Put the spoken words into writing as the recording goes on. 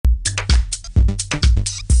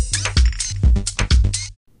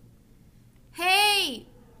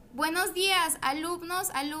Buenos días, alumnos,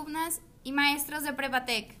 alumnas y maestros de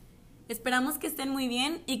Prepatec. Esperamos que estén muy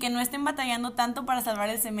bien y que no estén batallando tanto para salvar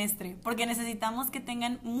el semestre, porque necesitamos que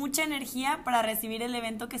tengan mucha energía para recibir el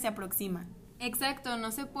evento que se aproxima. Exacto,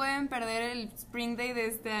 no se pueden perder el Spring Day de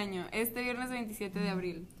este año, este viernes 27 de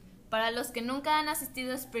abril. Para los que nunca han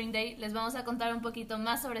asistido a Spring Day, les vamos a contar un poquito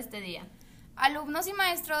más sobre este día. Alumnos y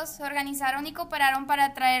maestros se organizaron y cooperaron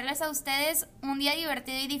para traerles a ustedes un día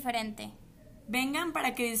divertido y diferente. Vengan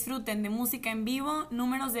para que disfruten de música en vivo,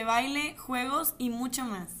 números de baile, juegos y mucho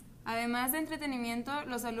más. Además de entretenimiento,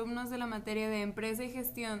 los alumnos de la materia de Empresa y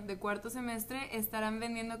Gestión de cuarto semestre estarán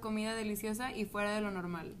vendiendo comida deliciosa y fuera de lo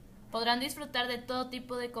normal. Podrán disfrutar de todo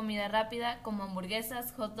tipo de comida rápida como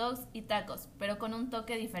hamburguesas, hot dogs y tacos, pero con un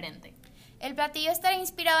toque diferente. El platillo estará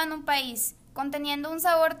inspirado en un país, conteniendo un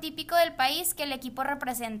sabor típico del país que el equipo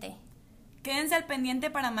represente. Quédense al pendiente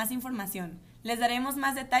para más información. Les daremos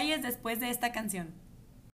más detalles después de esta canción.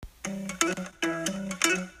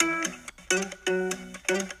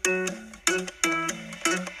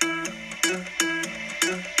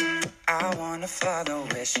 I wanna follow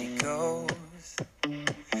where she goes.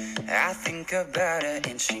 I think about her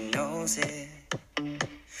and she knows it.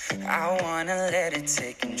 I wanna let it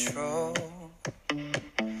take control.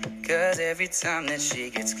 'Cause every time that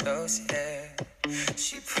she gets close, yeah,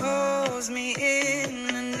 she pulls me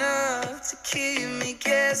in enough to keep me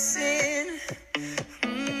guessing.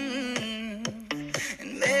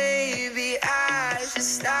 And maybe I should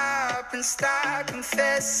stop and start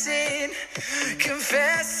confessing,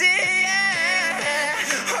 yeah.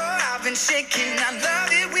 Oh, I've been shaking, I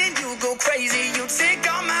love it when you go crazy. You take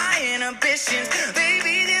all my inhibitions,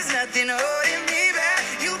 baby, there's nothing holding me back.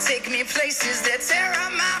 You take me places that tear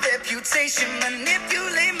up my reputation,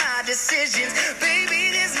 manipulate my decisions,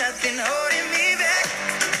 baby, there's nothing holding me back.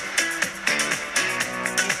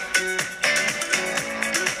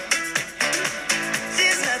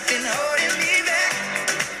 There's nothing holding me back.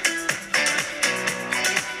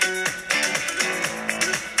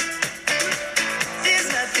 There's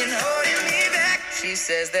nothing holding me back. She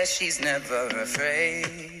says that she's never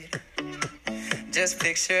afraid. Just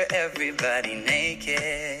picture everybody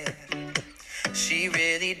naked. She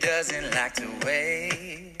really doesn't like to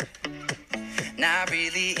wait. Not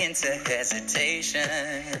really into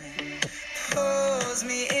hesitation. Pulls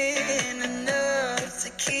me in enough to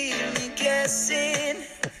keep me guessing.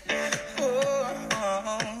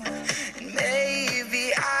 Oh, and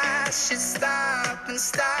maybe I should stop and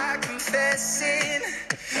start confessing,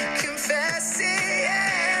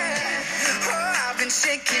 yeah. Oh, I've been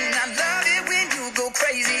shaking, I love it when you go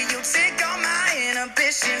crazy. You take all my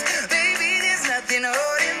inhibitions, baby, there's nothing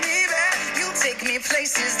holding me back. You take me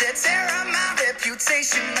places that tear up my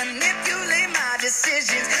reputation, manipulate my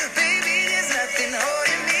decisions, baby, there's nothing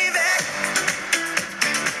holding me back.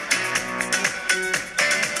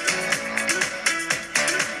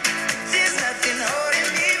 There's nothing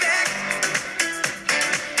holding me back.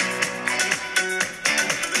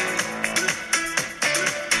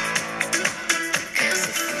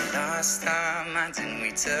 Lost our minds and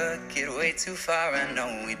we took it way too far. I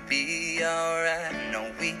know we'd be alright. I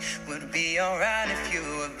know we would be alright if you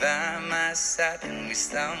were by my side. And we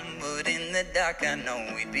stumbled in the dark. I know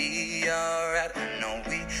we'd be alright. I know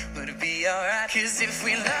we would be alright. 'Cause if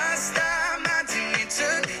we lost our minds and we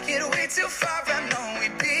took it way too far, I know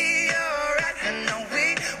we'd be alright. I know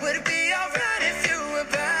we would be alright if you were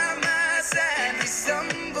by my side. We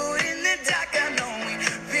stumbled in the dark. I know we'd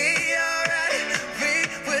be alright. We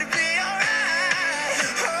would be alright.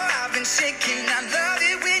 Oh, I've been shaking, I love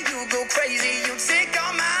it when you go crazy. You take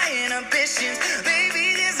all my inhibitions,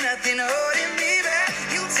 baby, there's nothing holding me back.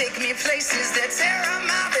 You take me places that tear up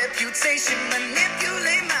my reputation,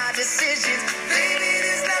 manipulate my decisions, baby,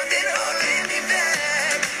 there's nothing holding me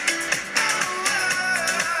back.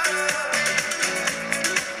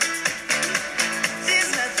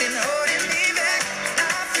 There's nothing holding me back.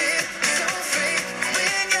 I feel so free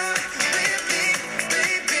when you're with me,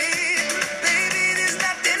 baby. Baby, there's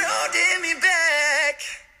nothing holding me back.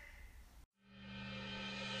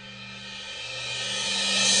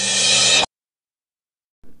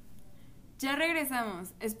 Ya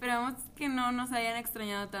regresamos, esperamos que no nos hayan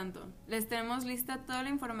extrañado tanto. Les tenemos lista toda la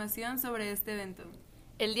información sobre este evento.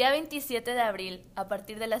 El día 27 de abril, a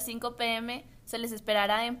partir de las 5 p.m., se les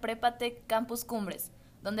esperará en Prepatec Campus Cumbres,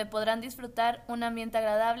 donde podrán disfrutar un ambiente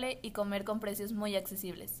agradable y comer con precios muy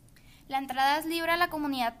accesibles. La entrada es libre a la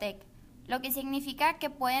comunidad Tech, lo que significa que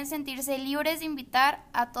pueden sentirse libres de invitar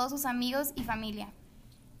a todos sus amigos y familia.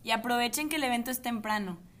 Y aprovechen que el evento es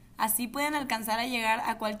temprano. Así pueden alcanzar a llegar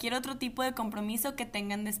a cualquier otro tipo de compromiso que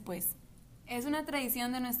tengan después. Es una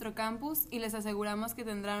tradición de nuestro campus y les aseguramos que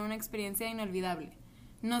tendrán una experiencia inolvidable.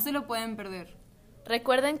 No se lo pueden perder.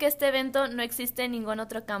 Recuerden que este evento no existe en ningún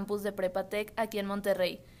otro campus de Prepatec aquí en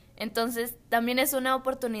Monterrey. Entonces, también es una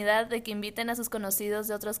oportunidad de que inviten a sus conocidos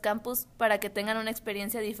de otros campus para que tengan una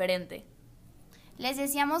experiencia diferente. Les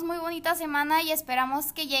deseamos muy bonita semana y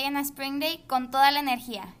esperamos que lleguen a Spring Day con toda la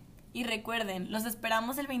energía. Y recuerden, los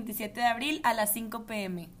esperamos el 27 de abril a las 5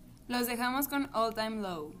 p.m. Los dejamos con All Time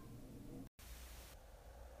Low.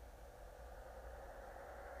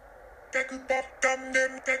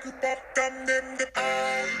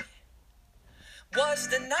 Was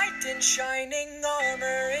the knight in shining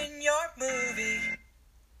armor in your movie?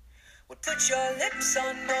 Would put your lips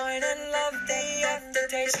on mine and love the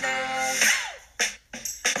aftertaste now.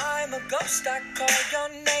 I'm a ghost, I call your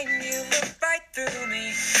name, you look right through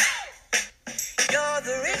me. You're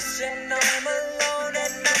the reason I'm alone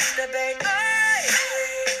and masturbate.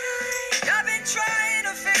 I've been trying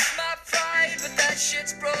to fix my pride, but that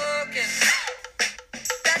shit's broken.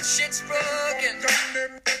 That shit's broken.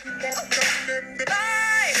 Lie,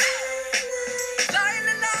 lie, lie,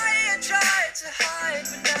 lie, and try to hide,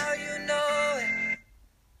 but now you know it.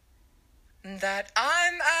 That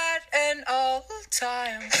I'm at an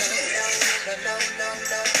all-time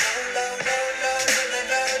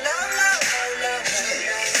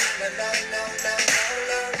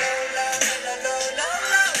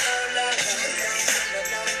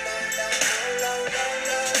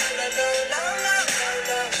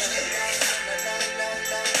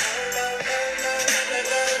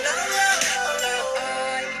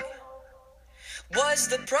was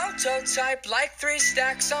the prototype, like 3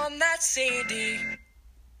 stacks on that CD.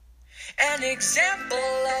 An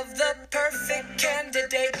example of the perfect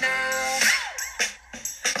candidate now.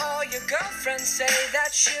 All your girlfriends say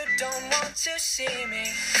that you don't want to see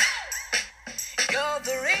me. You're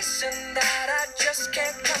the reason that I just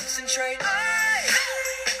can't concentrate.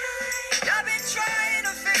 I've been trying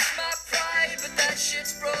to fix my pride, but that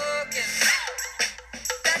shit's broken.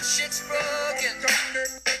 That shit's broken.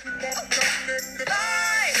 Lie,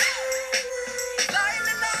 lie, lie,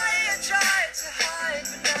 lie, and try to hide,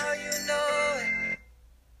 but now you know it.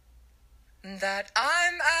 That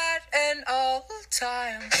I'm at an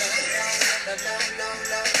all-time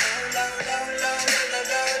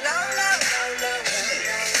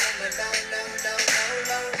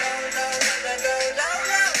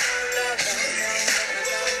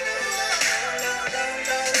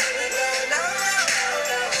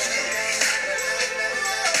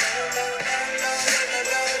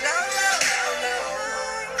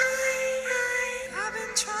I've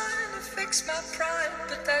been trying to fix my pride,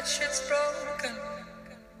 but that shit's broken.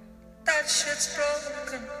 That shit's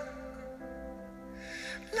broken.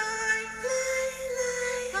 Lie, lie,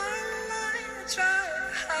 lie, lie, lie, try to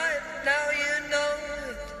hide, now you know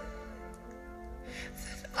it.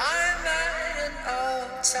 That I'm at an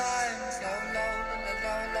all-time low, low,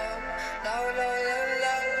 low, low, low, low, low,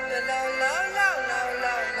 low, low, low, low, low,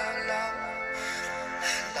 low, low, low.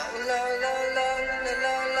 Low, low, low, low, low,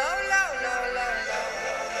 low, low, low, low, low, low.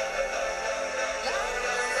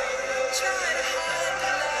 Try to hide,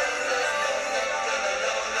 but now you know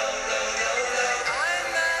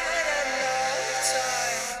I'm at an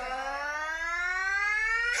all-time.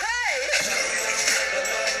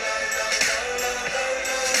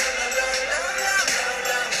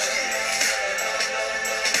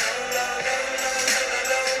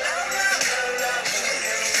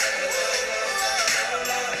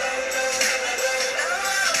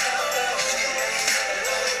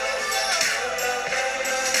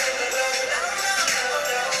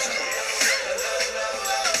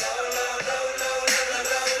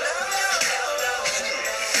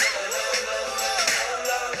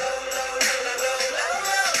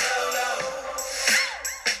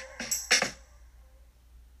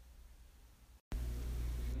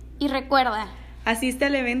 Y recuerda, Asiste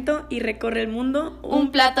al evento y recorre el mundo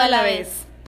un plato a la vez.